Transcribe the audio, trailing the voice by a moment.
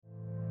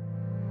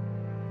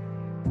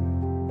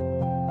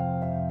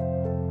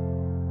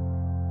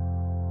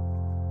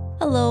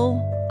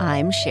Hello,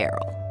 I'm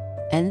Cheryl,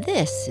 and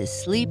this is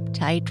Sleep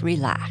Tight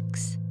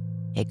Relax,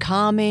 a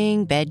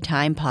calming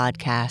bedtime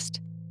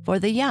podcast for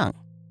the young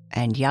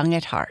and young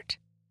at heart.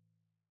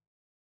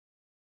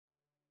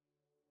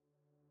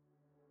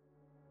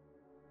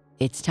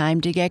 It's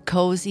time to get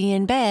cozy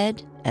in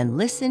bed and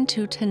listen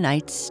to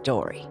tonight's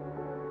story.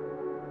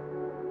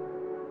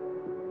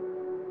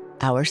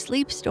 Our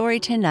sleep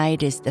story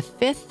tonight is the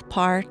 5th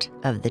part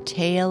of the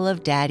tale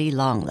of Daddy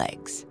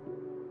Longlegs.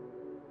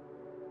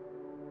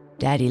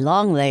 Daddy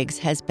Longlegs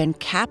has been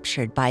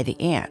captured by the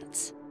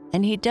ants,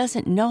 and he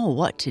doesn't know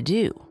what to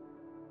do.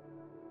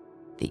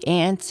 The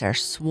ants are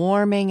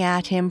swarming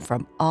at him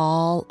from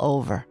all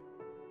over.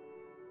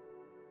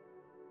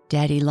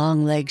 Daddy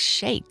Longlegs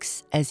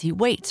shakes as he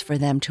waits for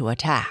them to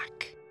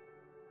attack.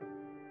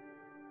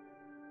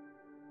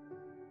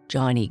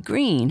 Johnny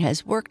Green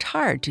has worked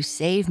hard to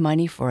save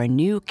money for a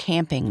new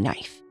camping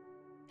knife,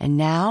 and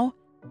now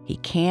he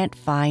can't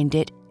find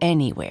it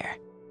anywhere.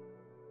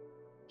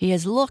 He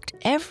has looked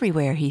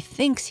everywhere he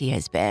thinks he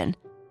has been,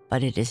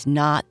 but it is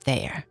not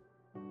there.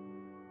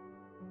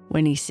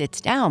 When he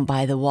sits down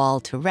by the wall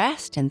to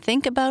rest and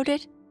think about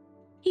it,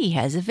 he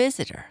has a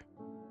visitor.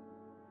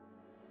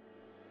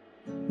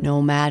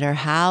 No matter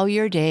how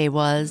your day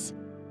was,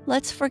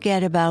 let's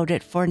forget about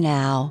it for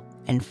now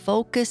and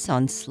focus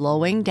on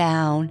slowing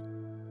down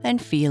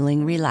and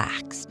feeling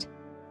relaxed.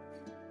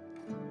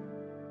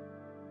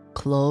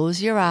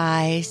 Close your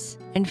eyes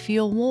and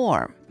feel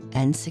warm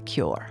and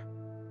secure.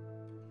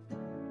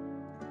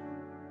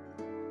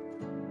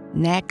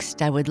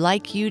 Next, I would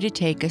like you to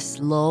take a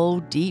slow,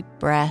 deep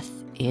breath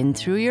in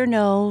through your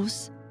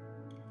nose,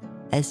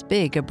 as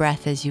big a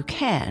breath as you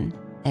can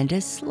and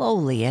as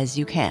slowly as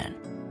you can.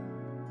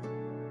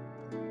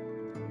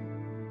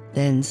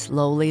 Then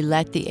slowly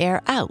let the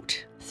air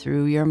out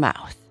through your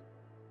mouth.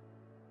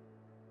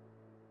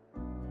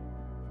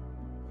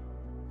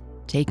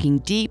 Taking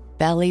deep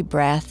belly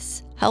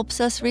breaths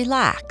helps us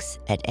relax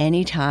at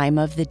any time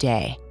of the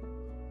day,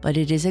 but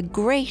it is a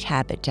great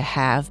habit to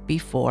have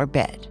before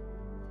bed.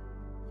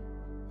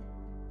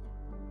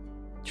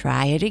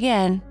 Try it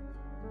again.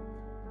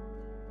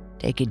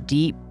 Take a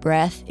deep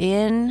breath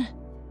in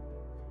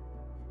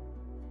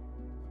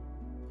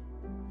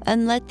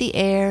and let the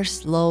air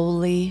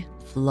slowly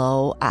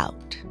flow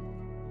out.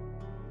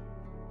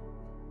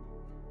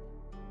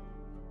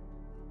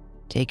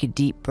 Take a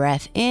deep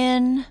breath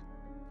in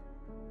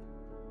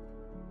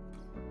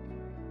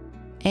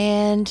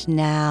and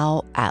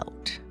now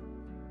out.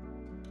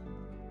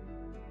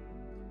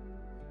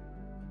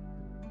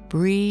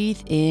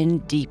 Breathe in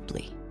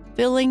deeply,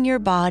 filling your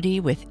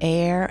body with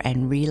air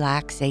and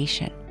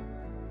relaxation.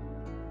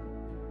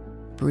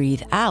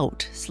 Breathe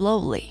out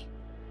slowly,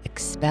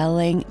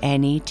 expelling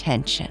any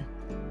tension.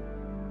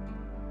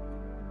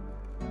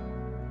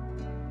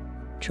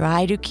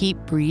 Try to keep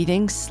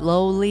breathing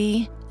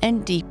slowly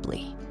and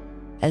deeply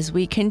as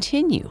we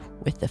continue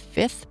with the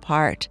 5th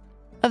part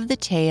of the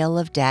tale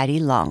of Daddy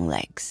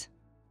Longlegs.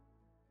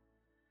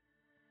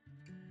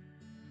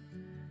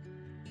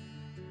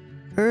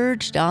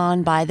 Urged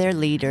on by their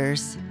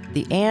leaders,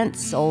 the ant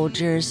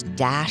soldiers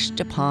dashed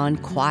upon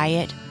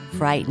quiet,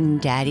 frightened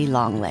Daddy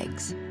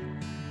Longlegs.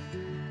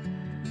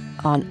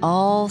 On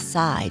all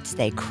sides,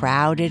 they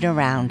crowded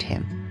around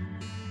him.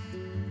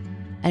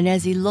 And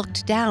as he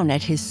looked down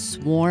at his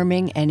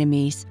swarming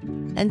enemies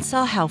and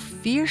saw how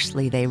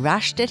fiercely they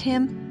rushed at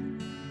him,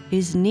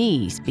 his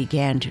knees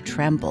began to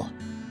tremble,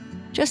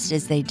 just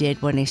as they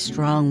did when a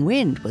strong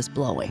wind was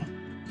blowing.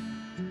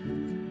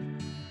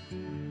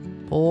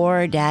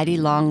 Poor Daddy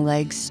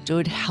Longlegs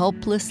stood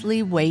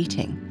helplessly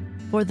waiting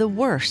for the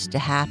worst to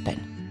happen.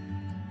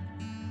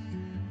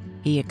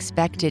 He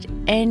expected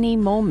any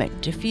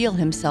moment to feel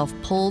himself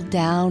pulled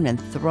down and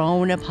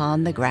thrown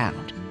upon the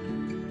ground.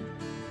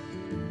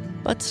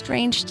 But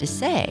strange to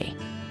say,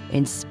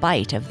 in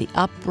spite of the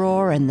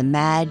uproar and the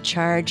mad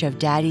charge of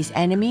Daddy's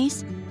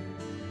enemies,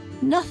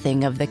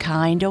 nothing of the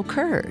kind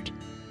occurred.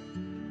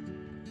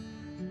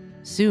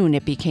 Soon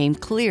it became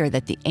clear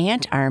that the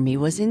ant army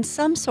was in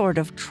some sort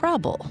of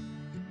trouble.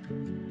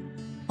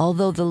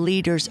 Although the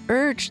leaders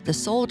urged the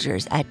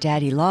soldiers at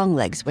Daddy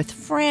Longlegs with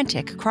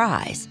frantic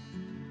cries,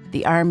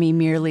 the army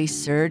merely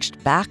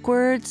surged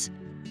backwards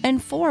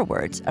and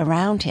forwards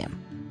around him.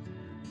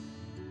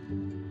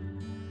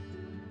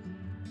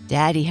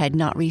 Daddy had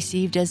not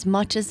received as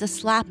much as a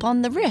slap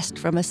on the wrist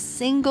from a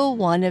single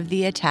one of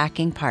the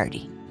attacking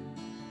party.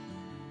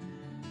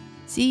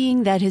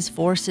 Seeing that his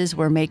forces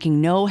were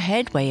making no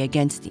headway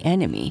against the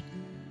enemy,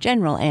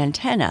 General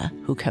Antenna,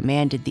 who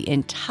commanded the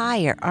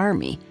entire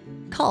army,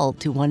 called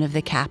to one of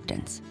the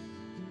captains.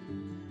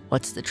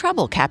 "What's the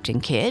trouble,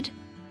 Captain Kidd?"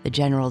 the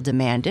general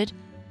demanded.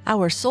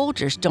 "Our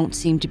soldiers don't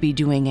seem to be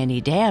doing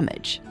any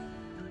damage."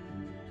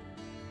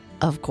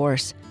 Of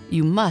course,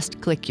 you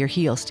must click your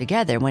heels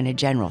together when a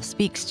general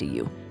speaks to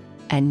you,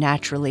 and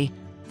naturally,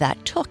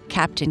 that took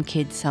Captain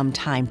Kidd some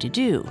time to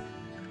do,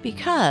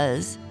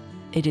 because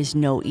it is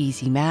no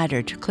easy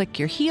matter to click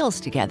your heels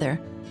together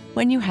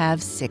when you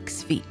have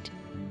 6 feet.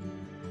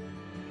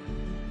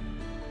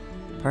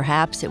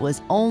 Perhaps it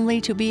was only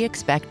to be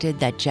expected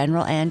that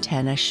General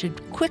Antenna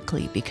should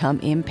quickly become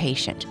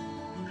impatient.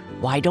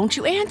 "Why don't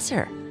you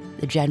answer?"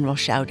 the general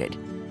shouted.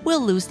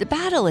 "We'll lose the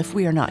battle if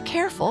we are not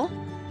careful."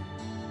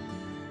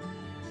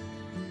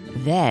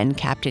 Then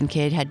Captain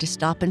Kidd had to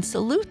stop and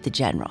salute the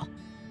general.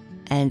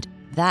 And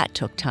that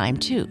took time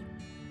too,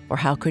 for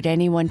how could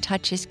anyone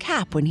touch his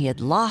cap when he had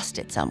lost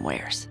it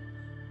somewheres?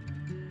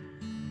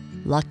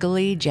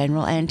 Luckily,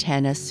 General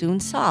Antenna soon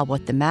saw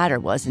what the matter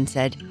was and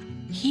said,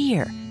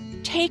 "Here,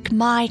 take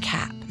my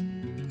cap."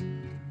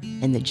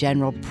 And the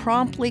general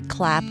promptly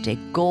clapped a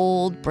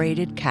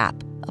gold-braided cap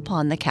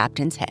upon the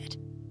captain's head.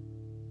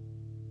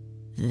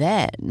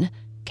 Then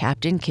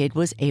Captain Kidd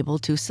was able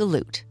to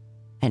salute,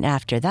 and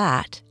after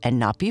that, and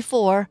not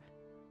before,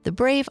 the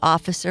brave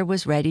officer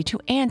was ready to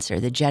answer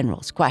the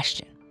general's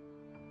question.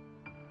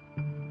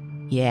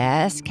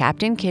 Yes,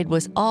 Captain Kidd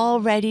was all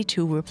ready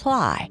to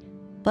reply,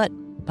 but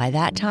by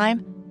that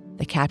time,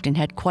 the captain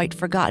had quite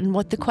forgotten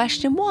what the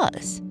question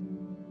was.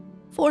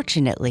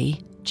 Fortunately,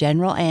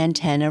 General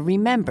Antenna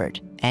remembered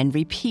and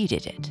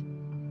repeated it.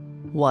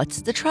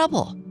 "What's the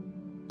trouble?"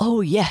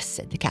 "Oh, yes,"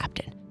 said the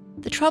captain.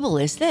 "The trouble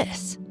is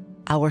this.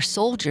 Our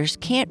soldiers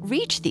can't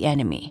reach the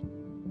enemy.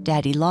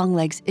 Daddy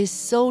Longlegs is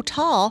so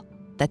tall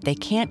that they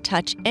can't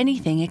touch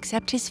anything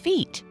except his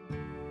feet."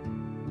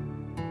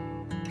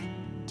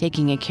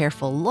 Taking a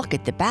careful look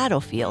at the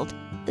battlefield,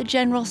 the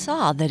general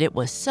saw that it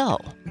was so.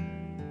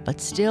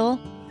 But still,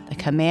 the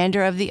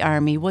commander of the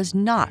army was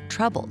not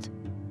troubled.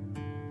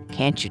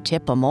 "Can't you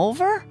tip him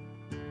over?"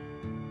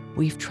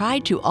 "We've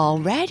tried to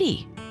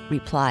already,"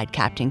 replied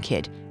Captain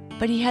Kidd,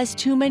 "but he has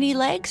too many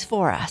legs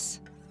for us."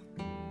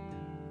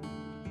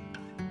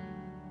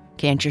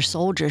 "Can't your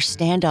soldiers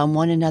stand on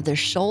one another's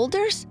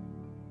shoulders?"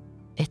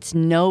 "It's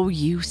no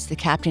use," the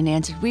captain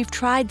answered. "We've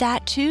tried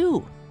that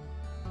too."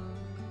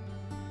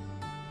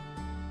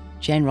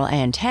 General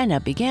Antenna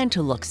began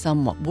to look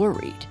somewhat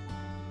worried,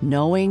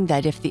 knowing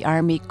that if the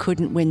army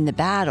couldn't win the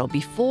battle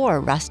before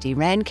Rusty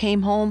Wren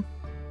came home,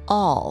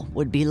 all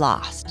would be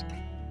lost.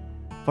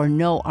 For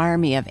no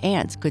army of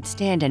ants could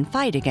stand and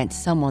fight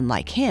against someone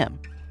like him.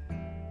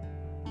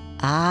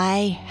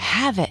 "I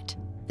have it,"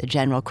 the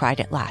general cried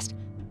at last.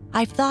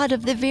 "I've thought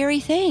of the very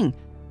thing.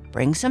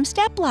 Bring some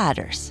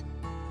stepladders."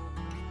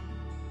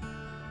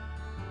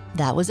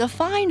 That was a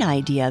fine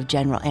idea of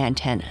General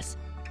Antenna's,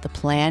 the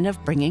plan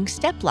of bringing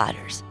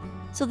stepladders,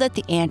 so that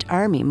the ant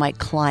army might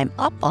climb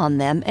up on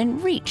them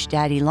and reach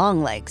Daddy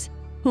Longlegs,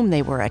 whom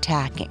they were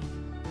attacking.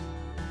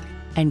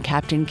 And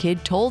Captain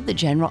Kidd told the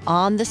general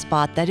on the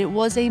spot that it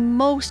was a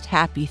most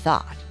happy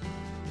thought.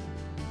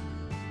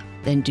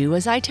 "Then do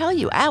as I tell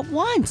you at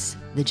once,"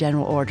 the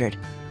general ordered.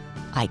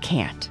 "I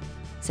can't,"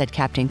 said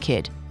Captain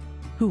Kidd,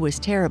 who was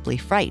terribly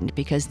frightened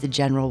because the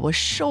general was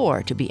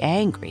sure to be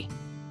angry.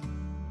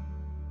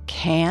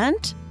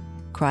 "Can't?"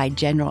 cried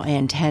General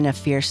Antenna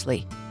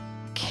fiercely.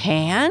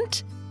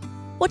 "Can't?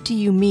 What do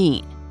you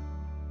mean?"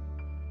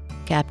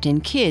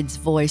 Captain Kidd's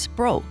voice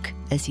broke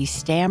as he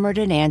stammered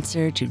an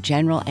answer to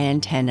General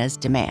Antenna's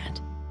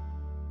demand.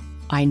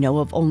 "I know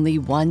of only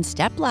one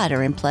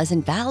stepladder in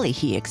Pleasant Valley,"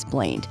 he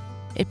explained.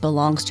 "It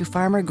belongs to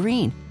Farmer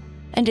Green,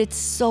 and it's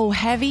so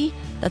heavy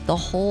that the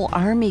whole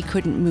army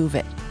couldn't move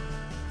it."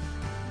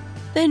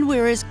 "Then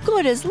we're as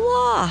good as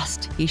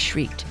lost," he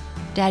shrieked.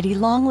 "Daddy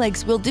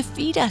Longlegs will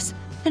defeat us,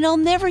 and I'll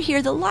never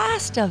hear the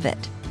last of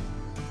it."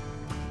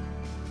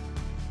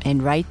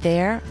 And right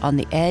there, on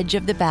the edge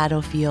of the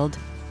battlefield,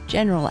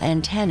 General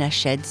Antenna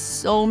shed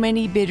so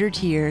many bitter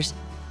tears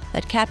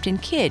that Captain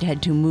Kidd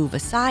had to move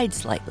aside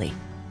slightly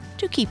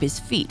to keep his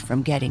feet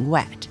from getting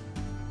wet.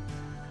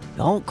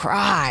 "Don't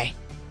cry,"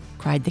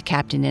 cried the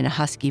captain in a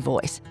husky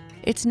voice.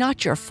 "It's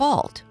not your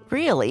fault,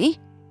 really."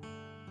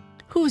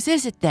 "Whose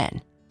is it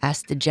then?"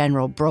 asked the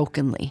general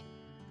brokenly.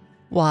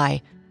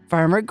 "Why,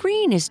 Farmer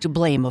Green is to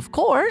blame, of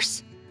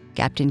course,"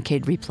 Captain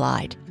Kidd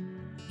replied.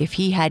 "If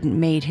he hadn't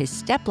made his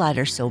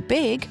stepladder so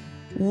big,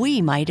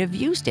 we might have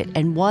used it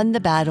and won the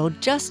battle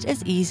just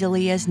as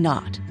easily as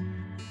not."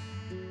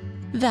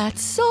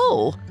 "That's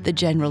so," the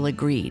general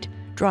agreed,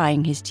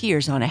 drying his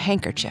tears on a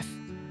handkerchief.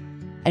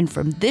 "And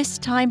from this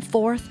time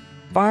forth,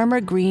 Farmer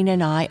Green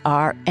and I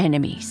are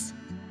enemies."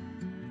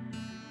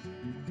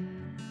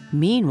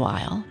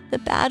 Meanwhile, the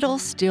battle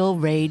still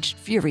raged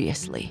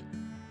furiously.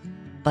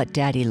 But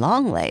Daddy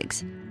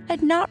Longlegs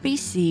had not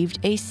received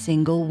a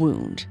single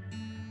wound.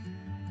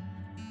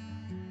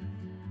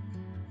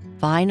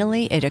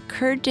 Finally, it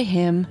occurred to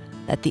him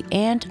that the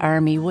ant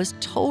army was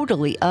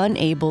totally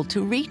unable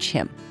to reach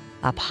him,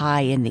 up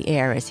high in the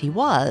air as he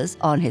was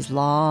on his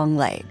long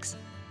legs.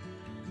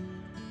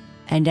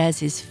 And as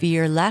his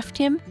fear left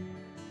him,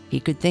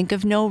 he could think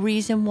of no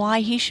reason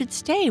why he should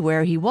stay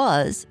where he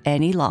was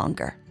any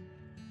longer.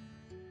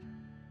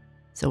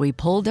 So he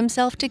pulled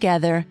himself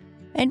together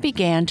and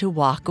began to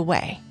walk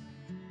away.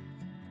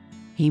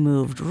 He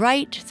moved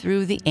right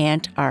through the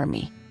ant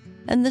army,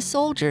 and the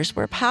soldiers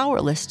were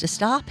powerless to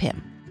stop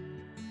him.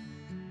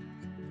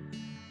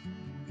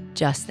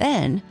 Just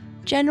then,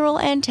 General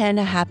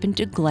Antenna happened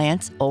to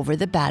glance over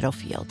the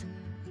battlefield,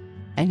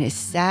 and his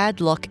sad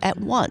look at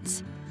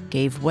once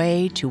gave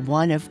way to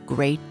one of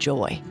great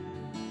joy.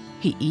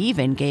 He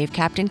even gave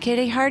Captain Kidd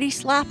a hearty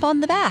slap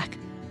on the back.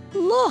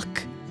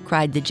 "Look,"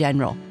 cried the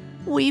general,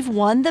 "we've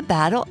won the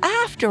battle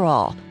after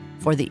all,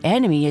 for the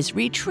enemy is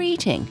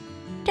retreating.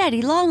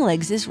 Daddy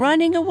Longlegs is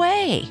running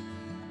away."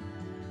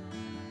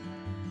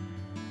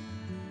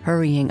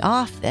 Hurrying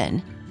off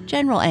then,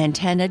 General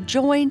Antenna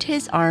joined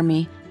his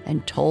army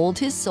and told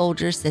his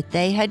soldiers that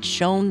they had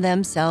shown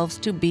themselves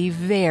to be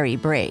very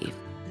brave,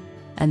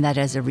 and that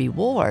as a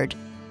reward,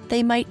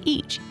 they might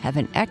each have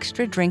an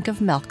extra drink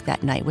of milk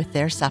that night with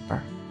their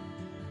supper.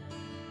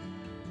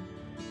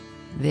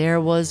 There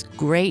was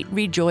great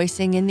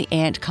rejoicing in the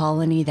ant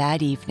colony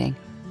that evening,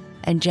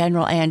 and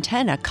General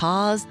Antenna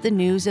caused the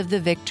news of the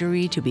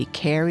victory to be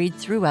carried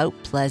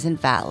throughout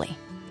Pleasant Valley.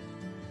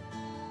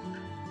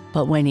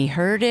 But when he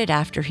heard it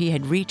after he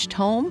had reached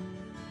home,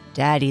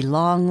 Daddy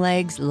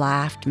Longlegs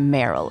laughed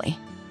merrily.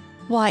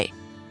 "Why,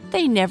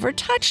 they never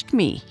touched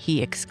me,"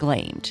 he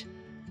exclaimed.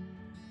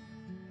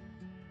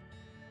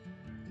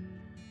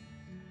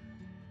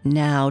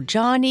 Now,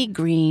 Johnny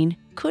Green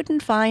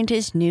couldn't find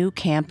his new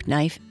camp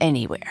knife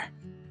anywhere.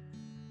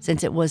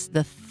 Since it was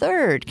the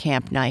third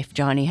camp knife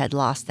Johnny had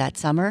lost that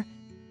summer,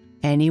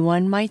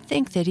 anyone might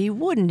think that he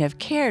wouldn't have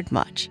cared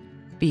much,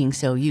 being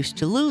so used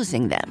to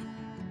losing them.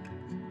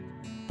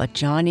 But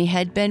Johnny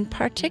had been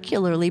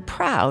particularly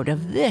proud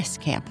of this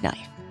camp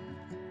knife.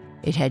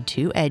 It had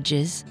 2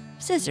 edges,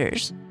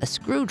 scissors, a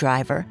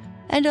screwdriver,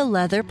 and a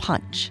leather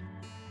punch.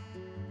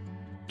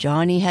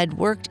 Johnny had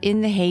worked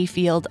in the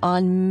hayfield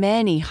on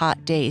many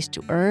hot days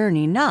to earn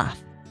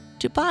enough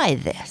to buy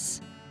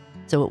this,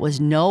 so it was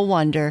no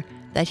wonder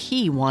that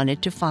he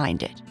wanted to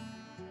find it.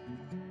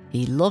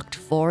 He looked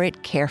for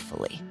it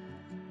carefully,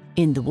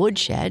 in the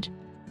woodshed,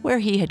 where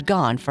he had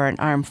gone for an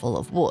armful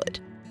of wood,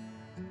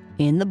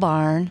 in the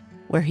barn,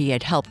 where he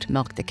had helped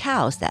milk the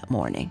cows that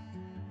morning,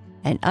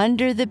 and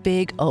under the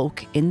big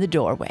oak in the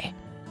doorway,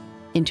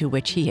 into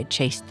which he had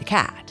chased the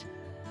cat.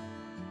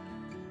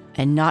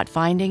 And not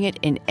finding it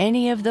in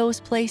any of those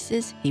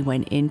places, he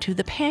went into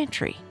the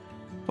pantry,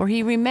 for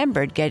he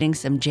remembered getting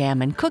some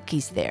jam and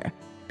cookies there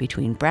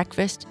between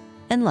breakfast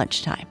and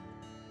lunchtime.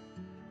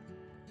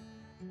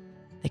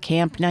 The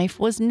camp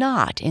knife was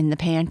not in the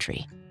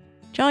pantry.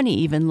 Johnny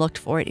even looked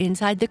for it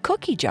inside the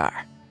cookie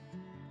jar.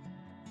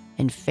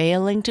 And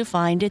failing to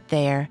find it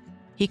there,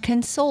 he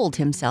consoled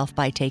himself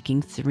by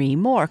taking 3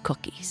 more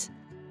cookies.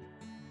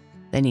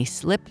 Then he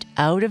slipped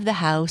out of the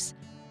house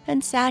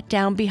and sat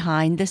down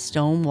behind the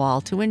stone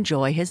wall to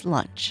enjoy his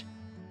lunch.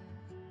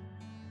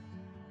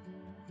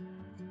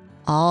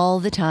 All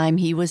the time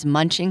he was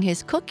munching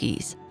his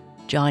cookies,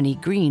 Johnny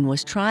Green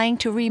was trying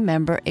to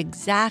remember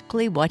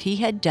exactly what he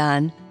had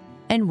done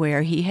and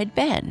where he had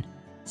been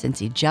since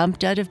he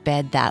jumped out of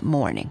bed that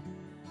morning.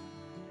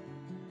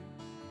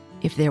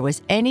 If there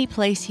was any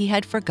place he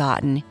had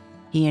forgotten,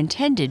 he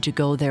intended to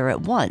go there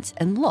at once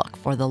and look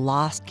for the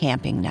lost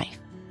camping knife.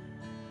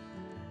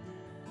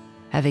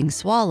 Having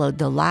swallowed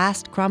the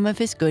last crumb of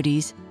his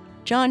goodies,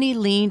 Johnny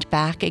leaned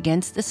back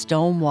against the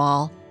stone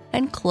wall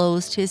and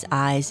closed his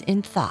eyes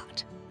in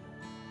thought.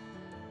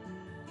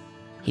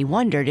 He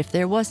wondered if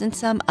there wasn't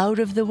some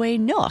out-of-the-way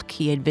nook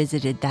he had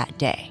visited that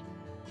day.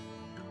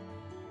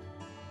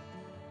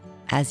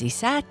 As he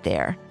sat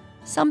there,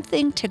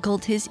 something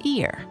tickled his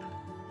ear.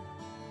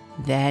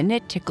 Then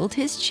it tickled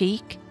his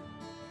cheek,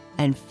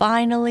 and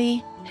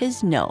finally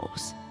his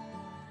nose.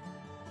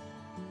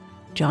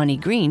 Johnny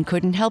Green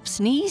couldn't help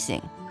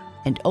sneezing,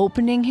 and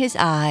opening his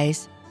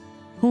eyes,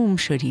 whom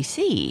should he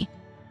see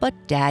but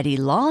Daddy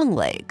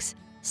Longlegs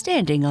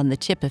standing on the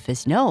tip of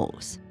his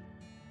nose.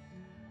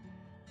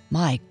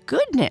 "My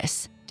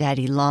goodness!"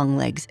 Daddy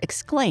Longlegs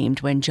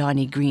exclaimed when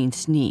Johnny Green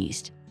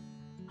sneezed.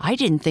 "I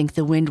didn't think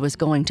the wind was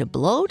going to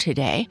blow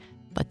today,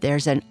 but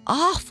there's an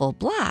awful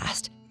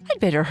blast. I'd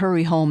better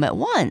hurry home at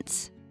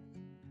once."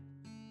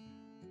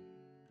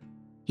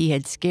 He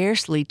had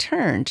scarcely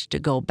turned to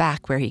go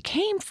back where he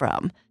came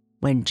from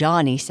when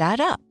Johnny sat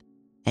up,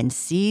 and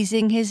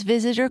seizing his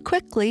visitor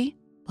quickly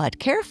but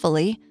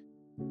carefully,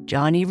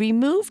 Johnny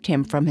removed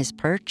him from his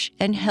perch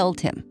and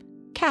held him,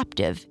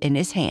 captive in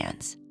his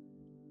hands.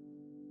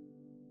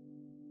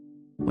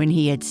 When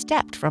he had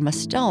stepped from a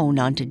stone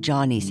onto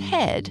Johnny's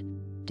head,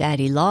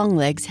 Daddy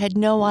Longlegs had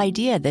no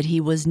idea that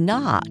he was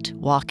not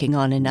walking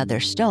on another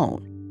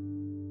stone.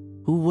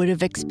 Who would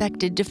have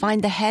expected to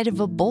find the head of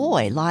a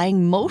boy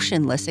lying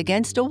motionless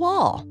against a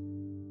wall?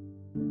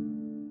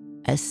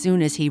 As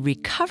soon as he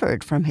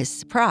recovered from his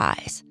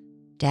surprise,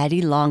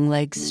 Daddy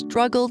Longlegs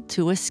struggled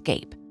to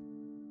escape,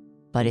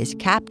 but his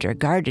captor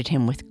guarded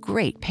him with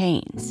great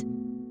pains.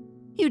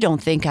 "You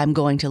don't think I'm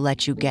going to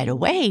let you get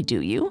away,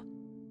 do you?"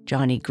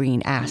 Johnny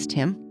Green asked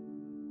him.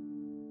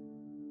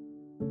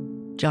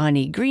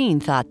 Johnny Green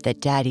thought that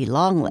Daddy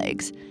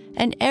Longlegs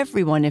and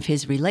every one of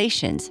his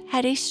relations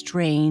had a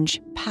strange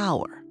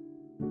power.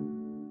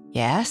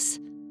 Yes,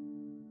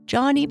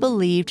 Johnny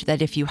believed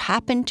that if you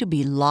happened to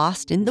be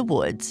lost in the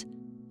woods,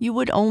 you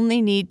would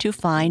only need to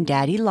find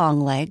Daddy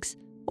Longlegs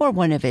or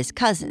one of his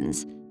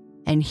cousins,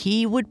 and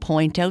he would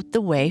point out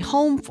the way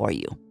home for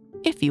you,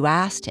 if you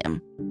asked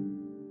him.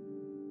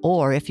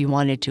 Or if you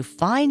wanted to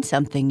find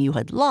something you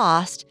had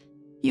lost,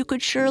 you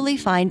could surely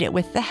find it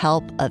with the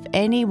help of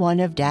any one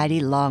of Daddy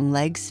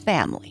Longlegs'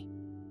 family.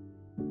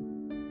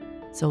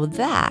 So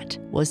that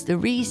was the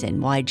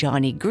reason why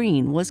Johnny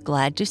Green was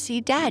glad to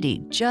see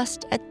Daddy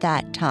just at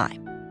that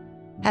time.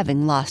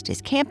 Having lost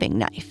his camping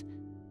knife,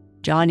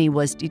 Johnny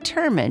was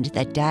determined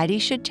that Daddy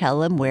should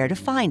tell him where to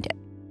find it.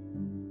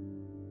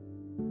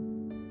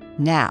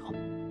 "Now,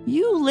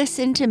 you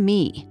listen to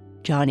me,"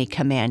 Johnny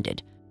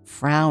commanded,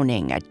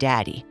 frowning at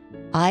Daddy.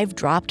 "I've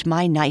dropped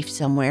my knife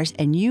somewheres,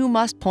 and you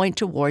must point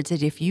towards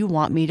it if you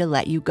want me to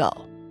let you go.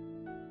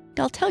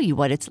 I'll tell you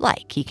what it's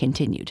like," he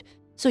continued,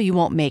 "so you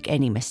won't make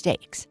any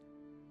mistakes.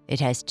 It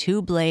has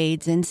 2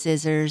 blades and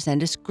scissors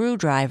and a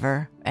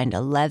screwdriver and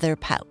a leather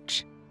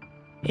pouch.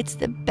 It's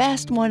the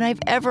best one I've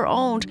ever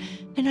owned,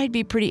 and I'd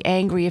be pretty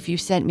angry if you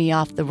sent me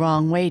off the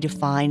wrong way to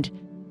find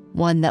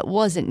one that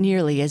wasn't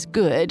nearly as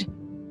good."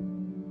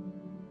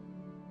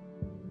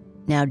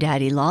 Now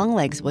Daddy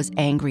Longlegs was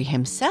angry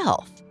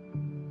himself.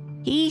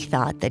 He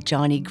thought that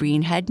Johnny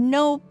Green had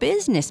no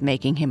business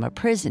making him a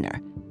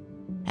prisoner.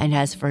 And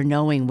as for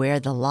knowing where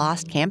the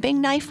lost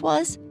camping knife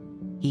was,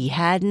 he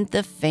hadn't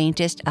the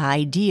faintest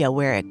idea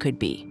where it could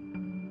be.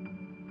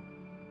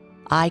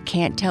 "I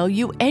can't tell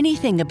you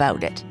anything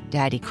about it,"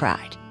 Daddy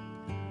cried.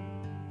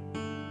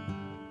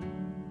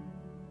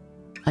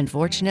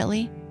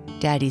 Unfortunately,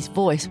 Daddy's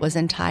voice was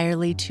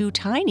entirely too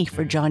tiny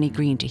for Johnny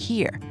Green to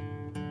hear.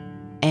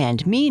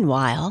 And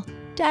meanwhile,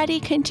 Daddy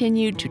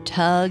continued to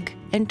tug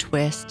and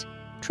twist,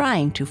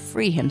 trying to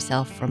free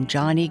himself from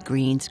Johnny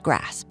Green's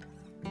grasp.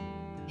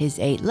 His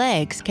 8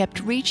 legs kept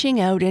reaching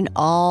out in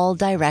all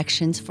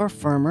directions for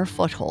firmer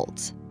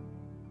footholds.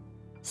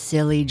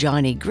 Silly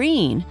Johnny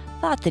Green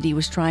thought that he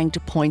was trying to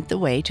point the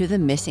way to the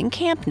missing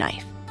camp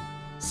knife.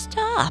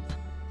 "Stop!"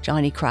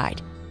 Johnny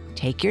cried.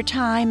 "Take your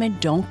time and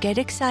don't get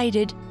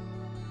excited.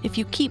 If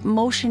you keep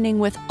motioning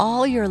with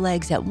all your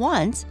legs at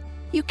once,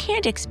 you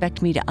can't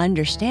expect me to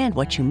understand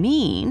what you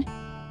mean."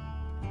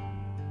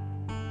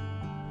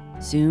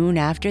 Soon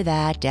after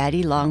that,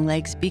 Daddy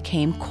Longlegs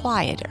became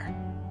quieter,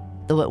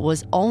 though it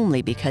was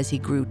only because he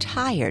grew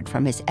tired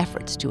from his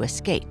efforts to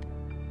escape.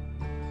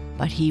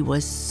 But he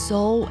was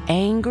so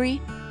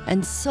angry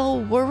and so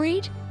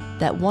worried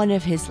that one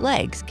of his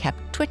legs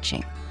kept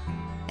twitching,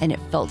 and it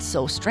felt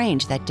so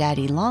strange that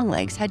Daddy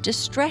Longlegs had to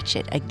stretch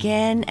it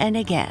again and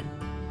again.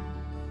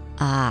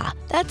 "Ah,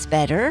 that's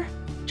better,"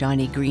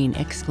 Johnny Green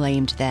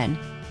exclaimed then.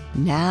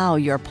 "Now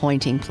you're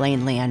pointing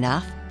plainly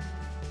enough.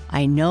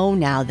 I know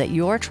now that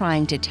you're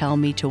trying to tell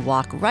me to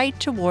walk right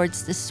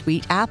towards the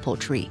sweet apple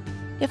tree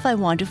if I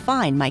want to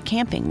find my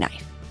camping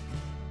knife.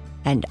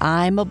 And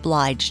I'm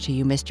obliged to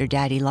you, Mr.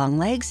 Daddy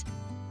Longlegs.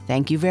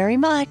 Thank you very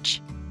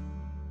much."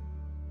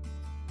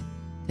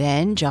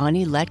 Then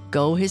Johnny let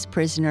go his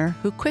prisoner,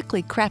 who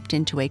quickly crept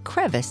into a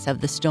crevice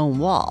of the stone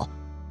wall,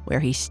 where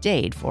he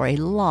stayed for a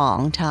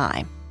long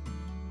time.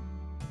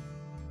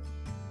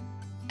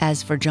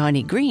 As for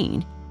Johnny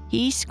Green,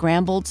 he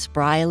scrambled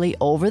spryly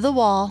over the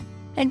wall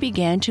and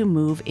began to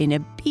move in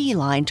a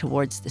beeline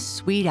towards the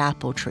sweet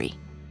apple tree.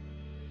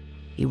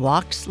 He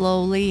walked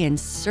slowly and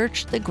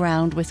searched the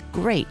ground with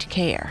great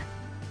care,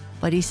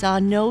 but he saw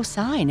no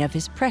sign of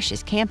his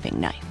precious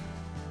camping knife.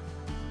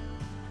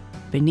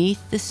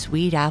 Beneath the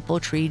sweet apple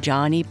tree,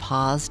 Johnny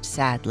paused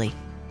sadly.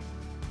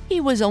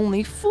 "He was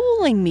only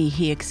fooling me,"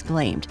 he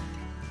exclaimed.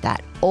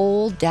 "That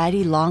old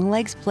Daddy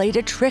Longlegs played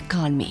a trick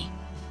on me."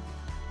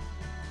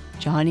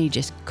 Johnny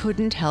just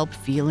couldn't help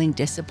feeling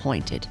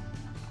disappointed.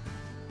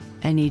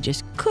 And he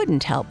just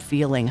couldn't help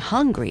feeling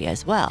hungry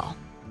as well.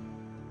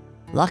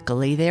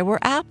 Luckily, there were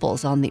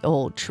apples on the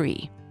old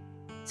tree,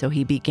 so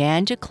he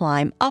began to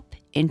climb up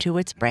into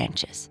its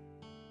branches.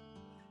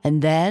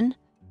 And then,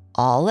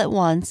 all at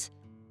once,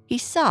 he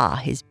saw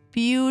his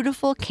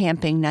beautiful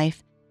camping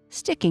knife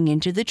sticking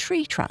into the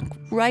tree trunk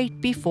right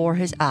before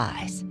his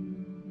eyes.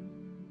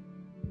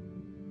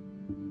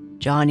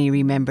 Johnny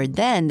remembered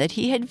then that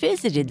he had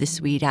visited the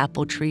sweet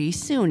apple tree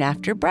soon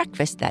after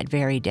breakfast that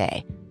very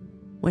day,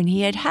 when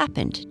he had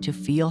happened to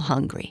feel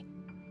hungry,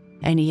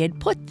 and he had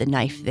put the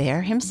knife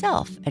there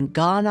himself and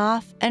gone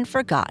off and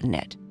forgotten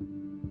it.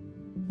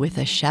 With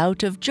a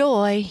shout of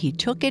joy, he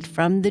took it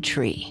from the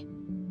tree.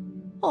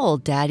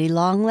 "Old Daddy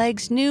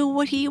Longlegs knew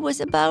what he was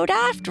about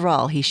after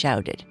all," he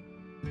shouted.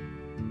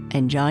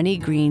 And Johnny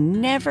Green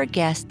never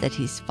guessed that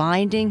his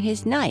finding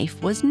his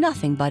knife was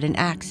nothing but an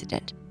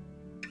accident.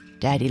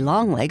 Daddy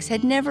Longlegs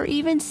had never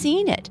even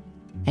seen it,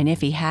 and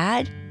if he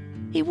had,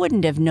 he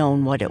wouldn't have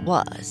known what it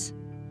was.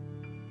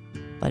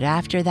 But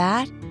after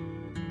that,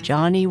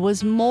 Johnny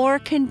was more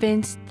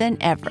convinced than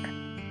ever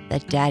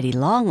that Daddy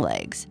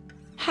Longlegs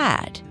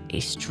had a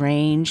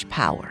strange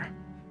power.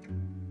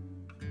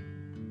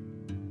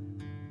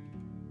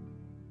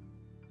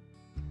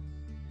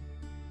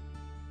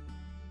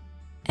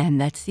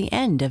 And that's the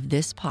end of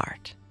this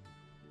part.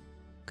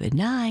 Good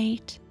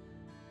night.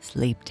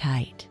 Sleep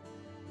tight.